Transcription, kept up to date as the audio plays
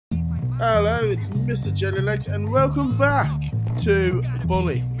Hello, it's Mr. Jellylegs, and welcome back to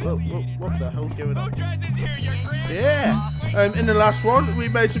Bully. What the hell's going on? Yeah. In the last one, we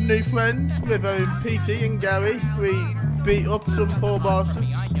made some new friends with PT and Gary. We beat up some poor bastards.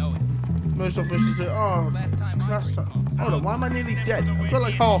 Most of us say, oh, last time. Hold on, why am I nearly dead? I've got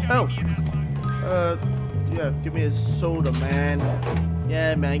like half health. Yeah, give me a soda, man.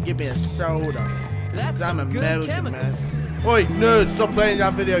 Yeah, man, give me a soda. That's I'm American, man. chemicals. Oi, nerd, stop playing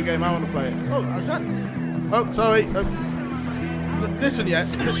that video game. I want to play it. Oh, I can. Oh, sorry. Listen, yet.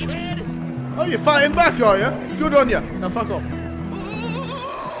 Oh, you're fighting back, are you? Good on you. Now, fuck off. Ooh,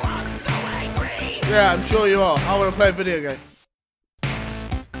 I'm so angry. Yeah, I'm sure you are. I want to play a video game.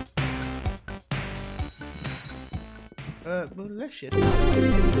 Malicious.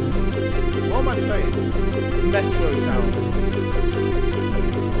 What am I playing? Metro Town.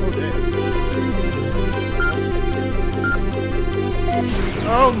 Oh, dear.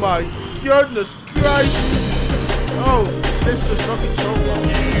 Oh my goodness Christ! Oh, this just fucking so long.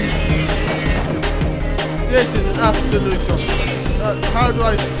 This is absolute garbage. How do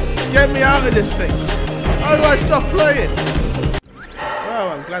I get me out of this thing? How do I stop playing? Oh,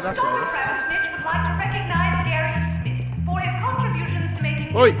 I'm glad that's over.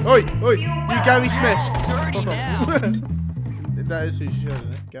 Oi! You Gary Smith! Dirty now. That is who she showed,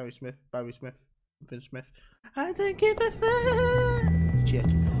 isn't it? Gary Smith, Barry Smith, Vince Smith. I don't give a fuck!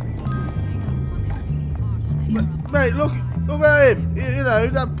 Shit. Mate, look at him! You know,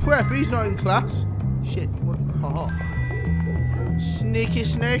 that prep, he's not in class. Shit, what? Haha. Sneaky.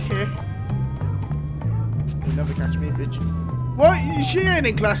 You'll never catch me, bitch. What? She ain't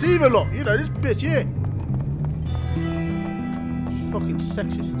in class either, look! You know, this bitch here. Fucking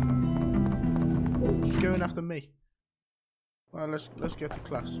sexist. She's going after me. Well, let's get to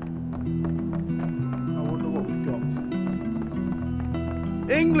class. I wonder what we've got.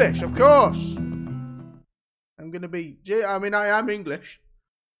 English, of course. I'm gonna be. I mean, I am English.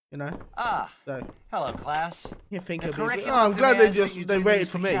 You know. Ah. So. Hello, class. You think the of it? curriculum Oh, I'm glad they demands that you do waited these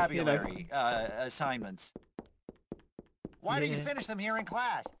for me. You know. Assignments. Why don't you finish them here in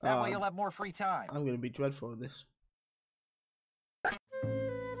class? That way you'll have more free time. I'm gonna be dreadful at this.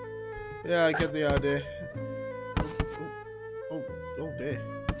 Yeah, I get the idea. Oh dear.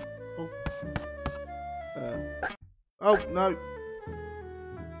 Oh no.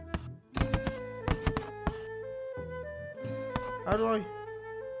 How do I?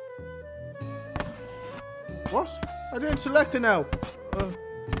 What? I didn't select it now.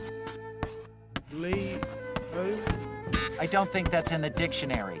 I don't think that's in the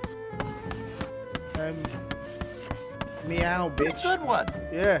dictionary. Meow, bitch. Good one.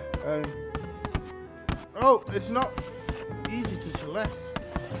 Yeah. Oh, it's not easy to select.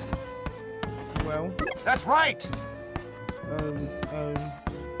 Well. That's right.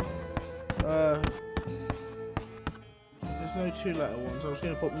 There's no two-letter ones. I was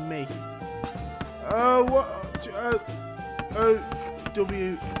going to put me. What?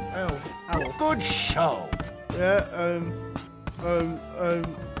 O-W-L. Owl. Good show. Yeah.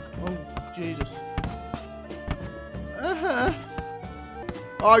 Oh Jesus.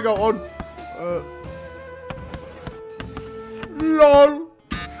 I got one. LOL.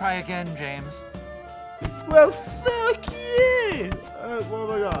 Try again, James. Well, fuck you. What have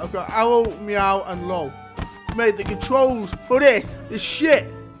I got? I've got owl, meow, and lol. Mate, the controls for this is shit.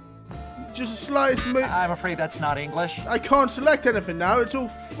 Just a slightest move. I'm afraid that's not English. I can't select anything now. It's all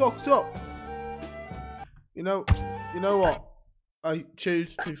fucked up. You know what? I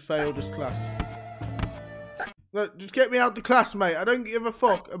choose to fail this class. Look, just get me out the class, mate. I don't give a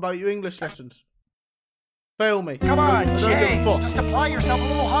fuck about your English lessons. Fail me. Come on, I don't give a James. fuck. Just apply yourself a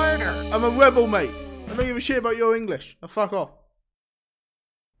little harder. I'm a rebel, mate. I don't give a shit about your English. Now fuck off.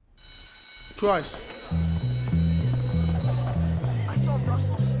 Christ. I saw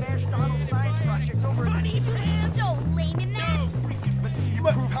Russell smash Donald's science project over. Funny plan. Don't lame in that. Let's see you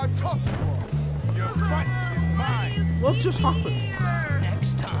prove how tough you are. Your butt is mine. What just happened?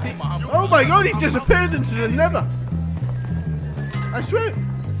 Next time, Oh my god, he disappeared into the nether. I swear.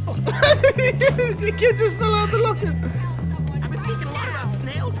 The kid just fell out the locker. I've been thinking a lot about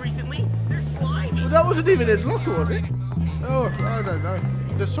snails recently. They're slimy. Well, that wasn't even his locker, was it? Oh, I don't know.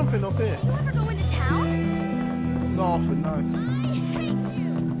 There's something up here. You ever go into town? Not often, no. I hate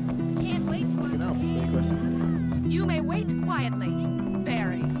you. Can't wait to Fucking hell, be aggressive. You may wait quietly.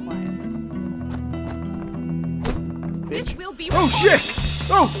 Very quietly. This will be Oh shit!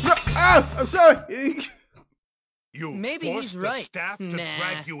 Oh no! Ah! I'm sorry. You Maybe forced he's the right. staff to Nah.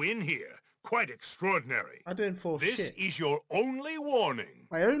 drag you in here. Quite extraordinary. I didn't force This shit. is your only warning.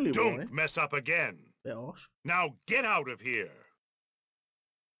 My only Don't warning. mess up again. Bit harsh. Now get out of here.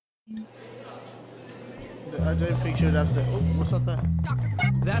 I don't think she'd have to. Oh, what's that there?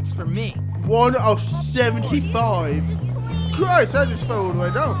 That's for me. 1 of 75. Christ, I just fell all the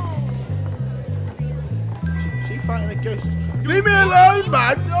way down. She fighting a ghost. Leave me alone,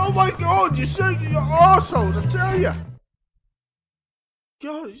 man! Oh my god, you're arseholes, I tell you!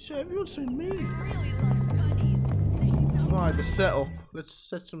 God, everyone's so mean. Right, the settle. Let's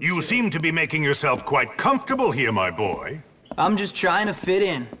set some. You seem to be making yourself quite comfortable here, my boy. I'm just trying to fit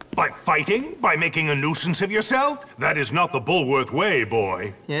in. By fighting? By making a nuisance of yourself? That is not the Bullworth way,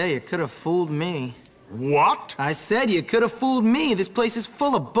 boy. Yeah, you could have fooled me. What? I said you could have fooled me. This place is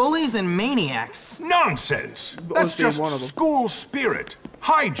full of bullies and maniacs. Nonsense! That's Obviously just one of them. school spirit.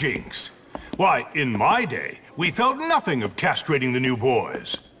 Hijinks. Why, in my day, we felt nothing of castrating the new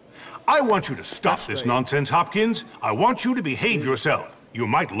boys. I want you to stop this nonsense, Hopkins. I want you to behave yourself. You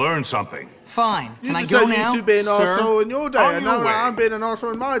might learn something. Fine. Can I You go just now, used to be an sir? arsehole in your day, On and your now way. I'm being an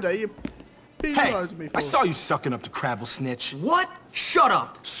arsehole in my day. You Hey, penalised me for I it. saw you sucking up to Crabble Snitch. What? Shut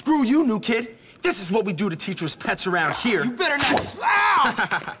up. Screw you, new kid. This is what we do to teachers' pets around here. You better not.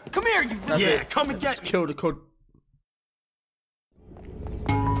 Ow! Come here, you. That's yeah, it. come and get me. Kill the cunt.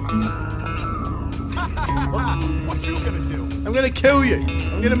 What you gonna do? I'm gonna kill you.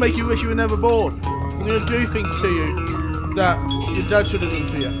 I'm gonna make you wish you were never born. I'm gonna do things to you that your dad should have done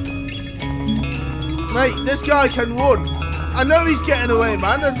to you. Mate, this guy can run. I know he's getting away,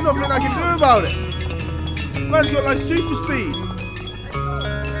 man. There's nothing I can do about it. Man's got like super speed.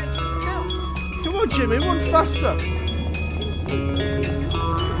 Come on, Jimmy, run faster.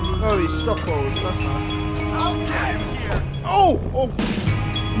 Oh, he's stop balls. That's nice. I'll get him here. Oh! Oh!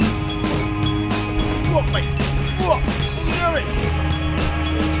 What, mate? What? What are you doing?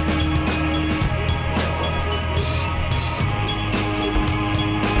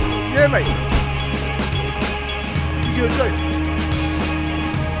 Yeah, mate. You good, go.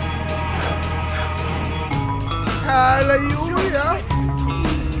 Hallelujah.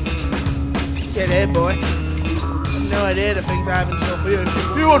 Get there, boy. I've no idea the things I have in store for you.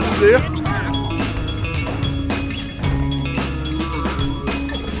 You want to do it?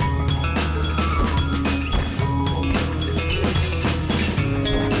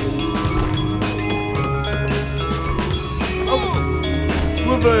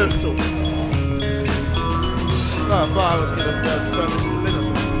 Reversal. Oh, I thought I was gonna throw this in the middle or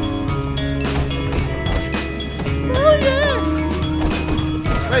something. Oh yeah!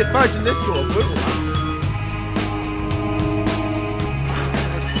 Hey, fights in this score are brutal, man.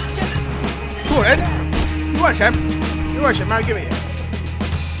 Come on, Ed. You watch him. You watch him, man. Give it here.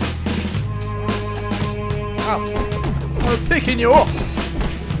 Oh, I'm picking you up.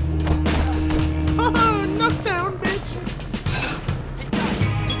 Oh, knockdown, bitch.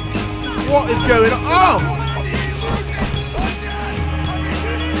 What is going on? Oh!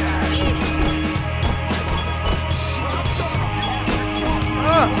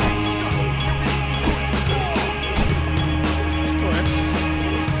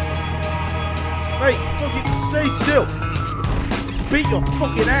 Mate, fucking stay still. Beat your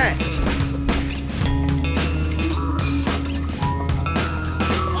fucking ass.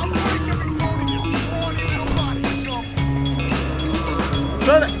 I'll break every bone in your scrawny little body, chump.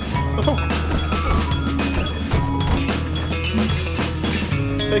 Try to. Oh.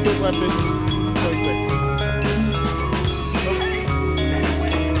 Pick up weapons. So quick.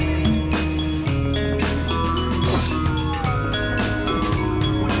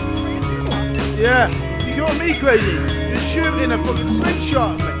 Yeah, you got me crazy. You're shooting a fucking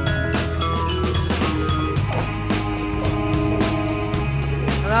slingshot at me.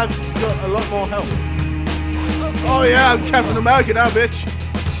 And I've got a lot more health. Oh yeah, I'm Captain America now, bitch.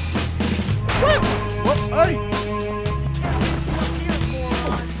 What? What? Hey.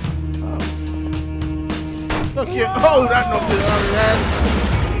 Oh. Fuck you. Oh, that knocked it out of his head.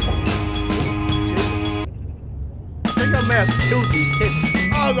 Jesus. I think I may have killed these kids.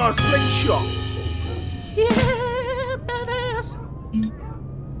 Oh, I got a slingshot. Yeah, badass.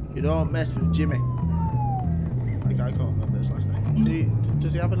 You don't mess with Jimmy. I can't remember his last name.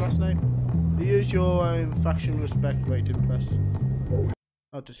 Does he have a last name? You use your own faction respect way to impress.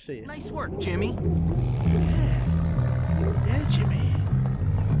 Oh, to see it. Nice work, Jimmy. Yeah, Jimmy.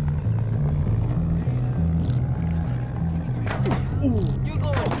 Ooh. You're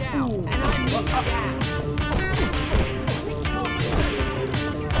going down, Ooh. and I'm going down.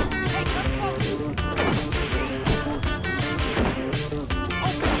 Hey, come close.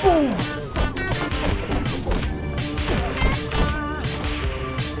 Boom.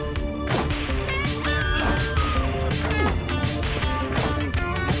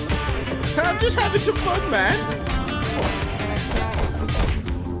 I'm just having some fun, man.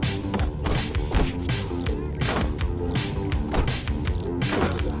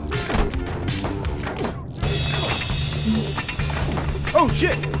 Oh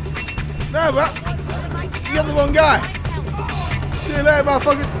shit! No, but you got the wrong guy. See you later,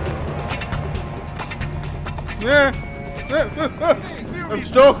 motherfuckers. Yeah. I'm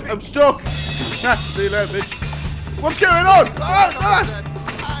stuck. I'm stuck. See you later, bitch. What's going on? Oh, no.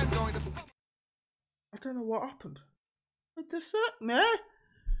 I don't know what happened. What the fuck, man?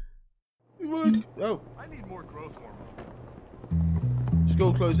 Oh. I need more growth hormone.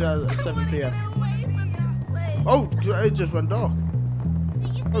 School closes out at 7 PM. Oh, it just went dark.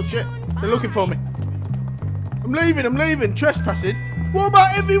 Oh shit, they're looking for me. I'm leaving, trespassing. What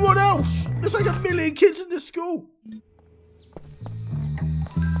about everyone else? There's like 1 million kids in this school.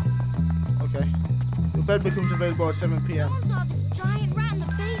 Okay. Your bed becomes available at 7 PM. I saw this giant rat in the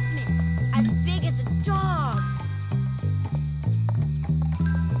basement, as big as a dog.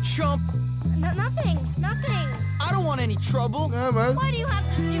 Chump, Nothing. I don't want any trouble. No, man. Why do you have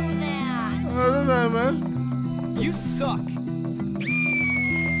to do that? I don't know, man. You suck.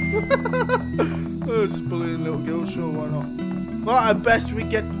 Oh, just bullying little girls, sure, why not? Well, I best we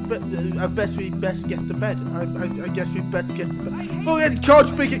best get to bed. I guess we best get to bed. Oh, yeah, can't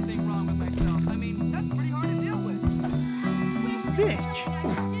speak it. Nothing wrong with myself. I mean, that's pretty hard to deal with.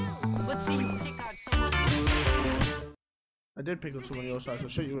 Bitch. Let's see you pick out someone. I did pick up someone else's side, so I'll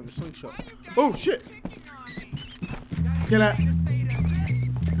shoot you with a slingshot. Oh, shit. Get out.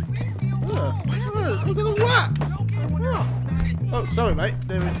 Look at the whack. Oh, sorry, mate.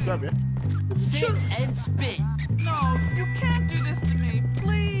 Didn't mean to grab you. Sit and spit. No, you can't do this to me,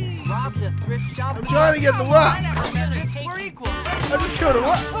 please. Rob the thrift shop. I'm trying to get the whack. We're equal. I just killed a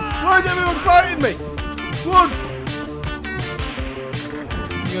whack. Why is everyone fighting me? One.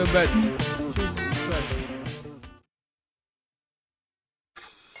 Go to bed. Jesus Christ.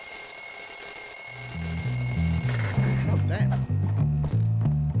 Oh, damn.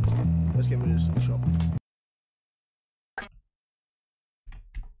 Let's get rid of this slingshot.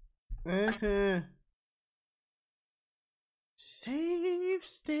 Save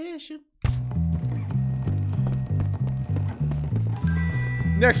station.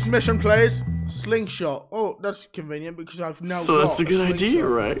 Next mission, please. Slingshot. Oh, that's convenient because I've now So got that's a good idea,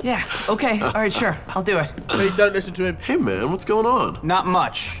 right? Yeah, okay, alright, sure. I'll do it. Hey, don't listen to him. Hey man, what's going on? Not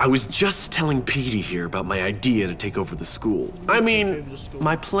much. I was just telling Petey here about my idea to take over the school. I mean,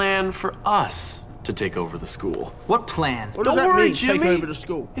 my plan for us to take over the school. What plan? What does Don't that worry, mean, take Jimmy. over the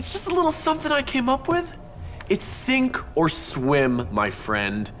school? It's just a little something I came up with. It's sink or swim, my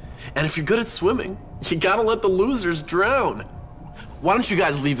friend. And if you're good at swimming, you gotta let the losers drown. Why don't you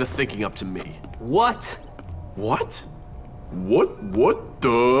guys leave the thinking up to me? What? What? What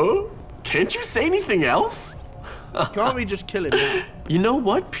the? Can't you say anything else? Can't we just kill him now? You know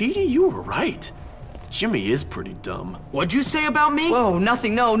what, Petey? You were right. Jimmy is pretty dumb. What'd you say about me? Whoa,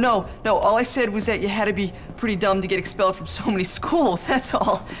 nothing, no. All I said was that you had to be pretty dumb to get expelled from so many schools, that's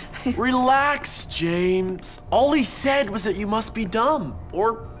all. Relax, James. All he said was that you must be dumb.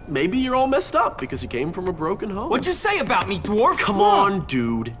 Or maybe you're all messed up because you came from a broken home. What'd you say about me, dwarf? Come on,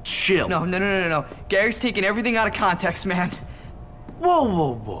 dude. Chill. No. Gary's taking everything out of context, man.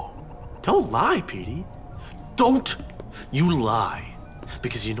 Whoa. Don't lie, Petey. Don't you lie.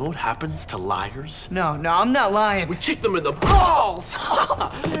 Because you know what happens to liars? No, I'm not lying. We kick them in the balls!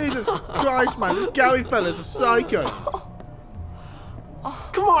 Jesus Christ, man. This Gary fella's a psycho.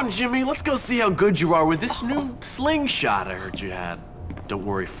 Come on, Jimmy. Let's go see how good you are with this new slingshot I heard you had. Don't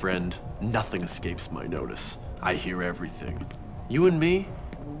worry, friend. Nothing escapes my notice. I hear everything. You and me?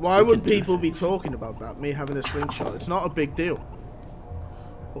 Why would can do people be things. talking about that? Me having a slingshot. It's not a big deal.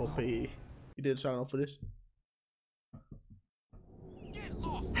 Poor Petey. He didn't sign off for this.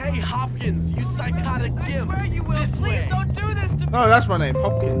 Hey, Hopkins, you psychotic I gimp. swear you will. This Please way. don't do this to me. Oh, that's my name,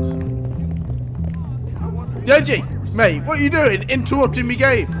 Hopkins. Deji, mate, what are you doing? Interrupting me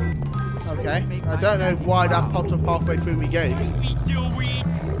game. Okay, I don't know why that popped up halfway through me game.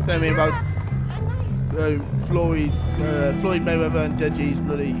 Tell me about Floyd Mayweather and Deji's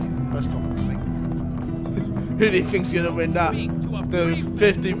bloody press conference thing. Who do you think's gonna win that? The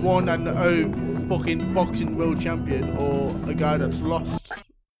 51-0 fucking boxing world champion, or a guy that's lost?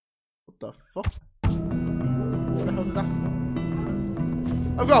 What the fuck? What the hell did that?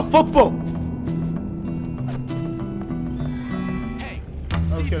 I've got a football. Hey, I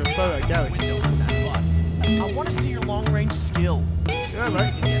was gonna throw that Gary. window from that bus. I want to see your long-range skill. See if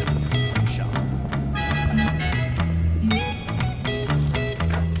mate. you can get him with your slingshot.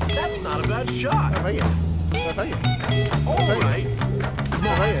 That's not a bad shot. I'll take it. I'll take it. All right. Come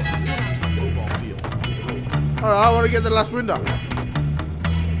on, Let's go down to the football field. Alright, I want to get the last window.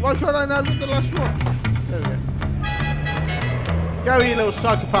 Why can't I now get the last one? There we go. Gary, you little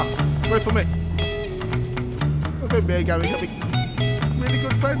psychopath. Wait for me. Come here, Gary. Come here. really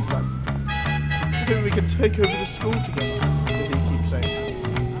good friend, man. Maybe we can take over the school together, as he keeps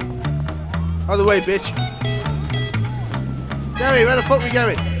saying. Out of the way, bitch. Gary, where the fuck are we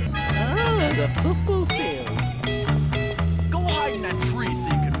going? Oh, the football field. Go hide in that tree so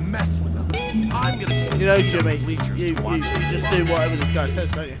you can mess with them. I'm gonna take a You know, seat on Jimmy, the bleachers you to watch. just do whatever this guy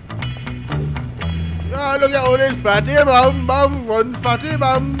says, don't you? Oh, look at all this fatty bum bum, run fatty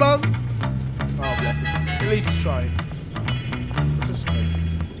bum bum. Oh, bless him. At least he's trying. Just me.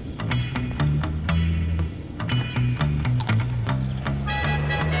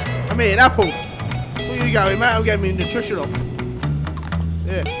 I'm eating apples. Where you going, mate? I'm getting me nutritional.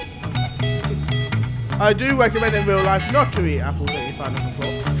 Yeah. I do recommend in real life not to eat apples that you find on the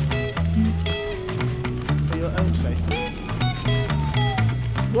floor. For your own safety.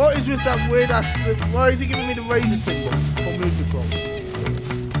 What is with that weird ass? Why is he giving me the razor symbol for move control?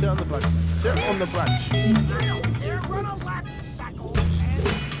 Sit on the branch. Sit on the branch.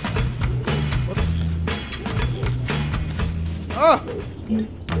 What? Oh!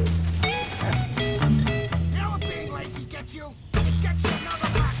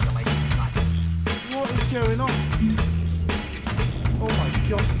 What is going on? Oh my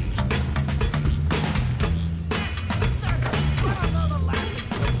god.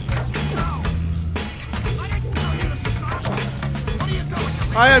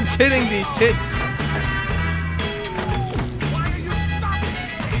 I am killing these kids.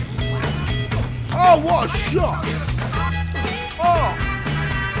 Oh, what a shot! Oh!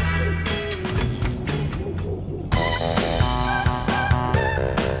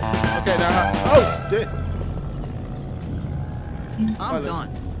 Okay, now. Oh, dear. I'm done.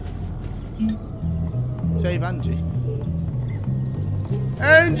 Save Angie.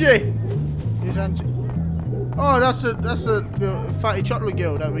 Angie! Who's Angie? Oh, that's a fatty chocolate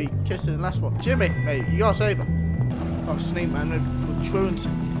girl that we kissed in the last one. Jimmy, mate, you gotta save her. Oh, Snake Man, with truants.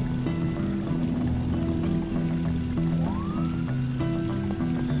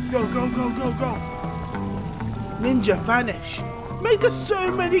 Go, go, go, go, go! Ninja, vanish! Mate, there's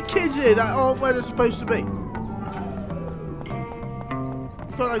so many kids here that aren't where they're supposed to be.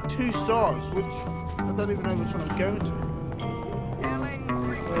 I've got like 2 stars, which I don't even know which one I'm going to.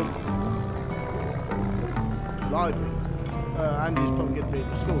 Library. Andy's probably going to be in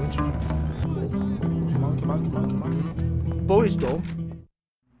the school, isn't she? Come on, come on, come on, come on. Boys' dorm.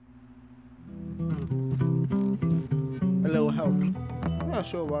 A little help. Yeah,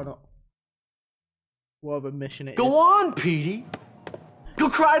 sure, why not? What other mission it is. Go on, Petey. Go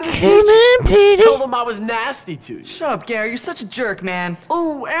cry to the Come on, Petey. Tell them I was nasty to you. Shut up, Gary. You're such a jerk, man.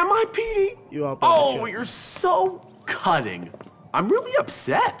 Oh, am I, Petey? You are. Oh, you're so cutting. I'm really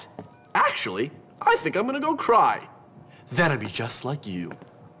upset. Actually, I think I'm gonna go cry. That'd be just like you.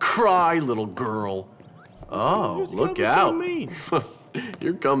 Cry, little girl. Oh, look out.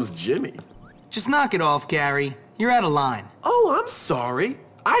 Here comes Jimmy. Just knock it off, Gary. You're out of line. Oh, I'm sorry.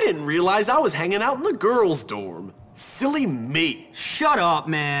 I didn't realize I was hanging out in the girls' dorm. Silly me. Shut up,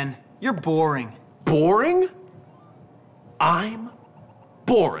 man. You're boring. Boring? I'm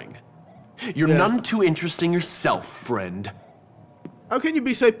boring. You're none too interesting yourself, friend. How can you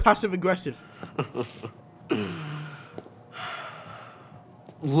be so passive-aggressive?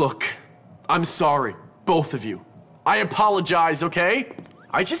 Look, I'm sorry, both of you. I apologize, okay?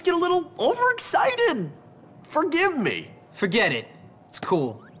 I just get a little overexcited. Forgive me. Forget it. It's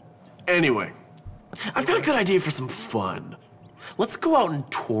cool. Anyway, I've got a good idea for some fun. Let's go out and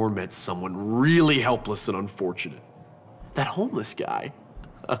torment someone really helpless and unfortunate. That homeless guy.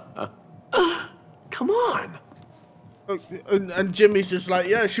 Come on. And Jimmy's just like,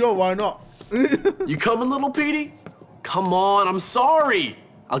 yeah, sure, why not? You coming, little Petey? Come on, I'm sorry.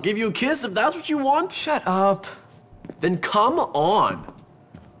 I'll give you a kiss if that's what you want. Shut up. Then come on.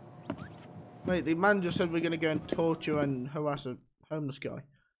 Wait, the man just said we're going to go and torture and harass a homeless guy.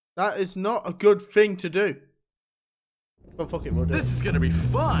 That is not a good thing to do. But fuck it, we'll do it. This is going to be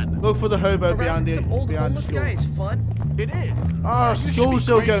fun. Look for the hobo behind the some old behind homeless school. guy is fun. It is. Ah, You should school's be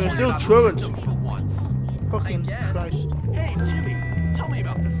still going, grateful still you're not truant. losing for once. Fucking Christ. Hey, Jimmy, tell me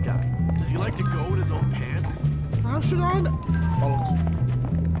about this guy. Does he like to go in his own pants? How should I know? Bollocks.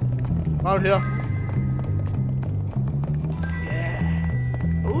 Round here.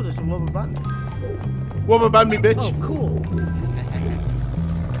 Yeah. Oh, there's a rubber band. Rubber band me, bitch. Oh, cool.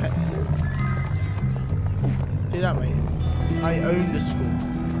 See that, mate? I own the school.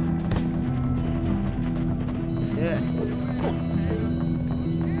 Yeah.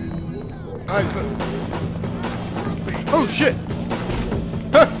 Alright, oh shit!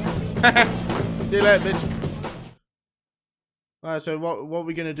 See you later, bitch. Alright, so what are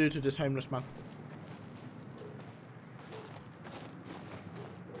we gonna do to this homeless man?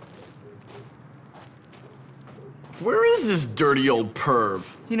 Where is this dirty old perv?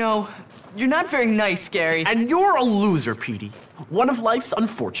 You know, you're not very nice, Gary. And you're a loser, Petey. One of life's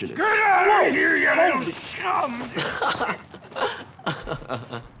unfortunates. Get out of here, you little scum!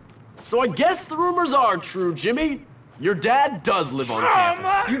 So I guess the rumors are true, Jimmy. Your dad does live on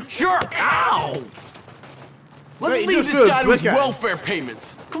campus. You jerk! Ow! Let's leave this guy to his welfare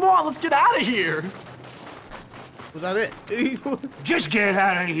payments. Come on, let's get out of here. Was that it? Just get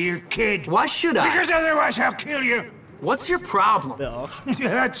out of here, kid. Why should I? Because otherwise I'll kill you. What's your problem?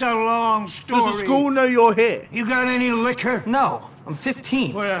 That's a long story. Does the school know you're here? You got any liquor? No, I'm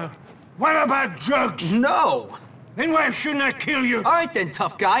 15. Well, what about drugs? No. Then why shouldn't I kill you? All right then,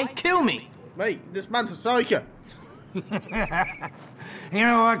 tough guy, kill me. Mate, this man's a psycho. You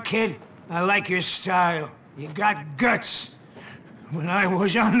know what, kid? I like your style. You got guts. When I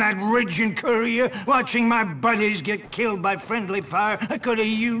was on that ridge in Korea, watching my buddies get killed by friendly fire, I could have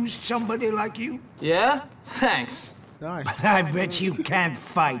used somebody like you. Yeah? Thanks. Nice. But I bet you can't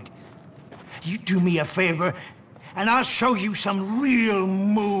fight. You do me a favor, and I'll show you some real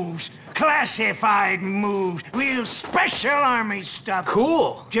moves. Classified moves. Real special army stuff.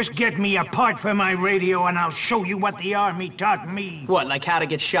 Cool. Just get me a part for my radio, and I'll show you what the army taught me. What, like how to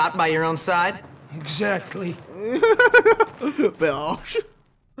get shot by your own side? Exactly. Bit harsh.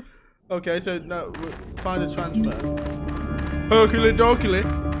 Okay, so now find a transfer. Hercule Docule.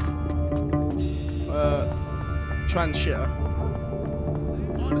 Transshitter.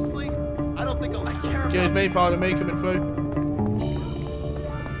 Honestly, I don't think I care. Excuse me, pardon me, coming through.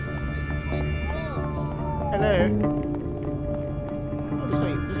 Hello. Oh, this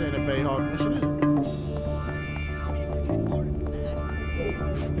ain't a very hard mission, is it?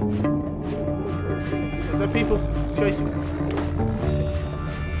 The people chasing me.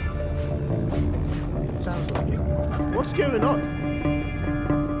 Sounds like it. What's going on?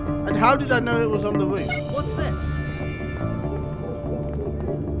 And how did I know it was on the roof? What's this?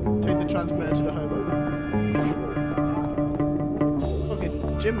 Take the transmitter to the homeowner.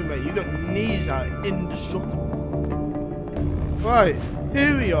 Fucking Jimmy, mate, you got knees out indestructible. Right,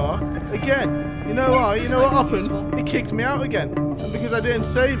 here we are again. You know why? You know what happened? It kicked me out again. And because I didn't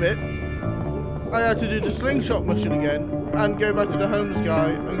save it, I had to do the slingshot mission again and go back to the homeless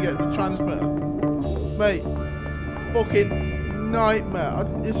guy and get the transmitter. Mate, fucking nightmare.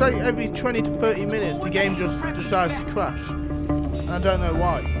 It's like every 20 to 30 minutes the game just decides to crash. And I don't know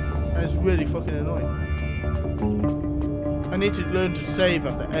why. And it's really fucking annoying. I need to learn to save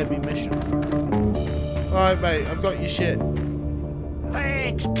after every mission. Alright, mate, I've got your shit.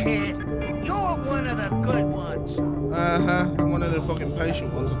 Thanks, kid. You're one of the good ones. Uh-huh, I'm one of the fucking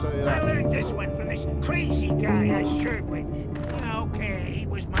patient ones, I'll tell you I that. learned this one from this crazy guy I served with. Okay, he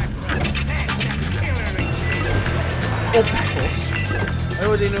was my brother. That's a killer instinct. Of course. I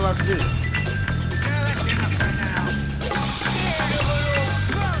already know how to do this. Well, that's enough for now.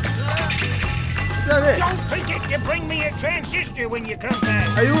 Is that it? Don't forget to bring me a transistor when you come back.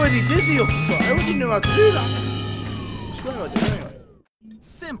 I already did the uppercut. I already know how to do that. I swear I did anyway.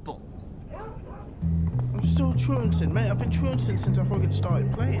 Simple. I'm still truanting, mate. I've been truanting since I fucking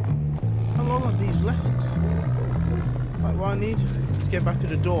started playing. How long are these lessons? Like, what I need to do is get back to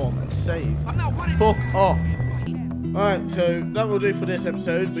the dorm and save. Fuck off. Alright, so that will do for this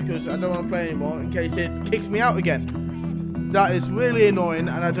episode because I don't want to play anymore in case it kicks me out again. That is really annoying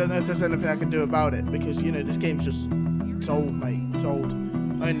and I don't know if there's anything I can do about it because, you know, this game's just, it's old, mate. It's old.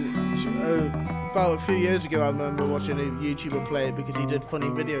 I mean, about a few years ago I remember watching a YouTuber play it because he did funny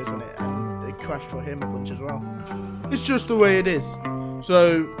videos on it and it crashed for him a bunch as well. It's just the way it is.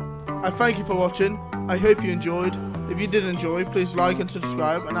 So, I thank you for watching. I hope you enjoyed. If you did enjoy, please like and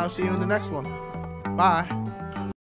subscribe and I'll see you in the next one. Bye.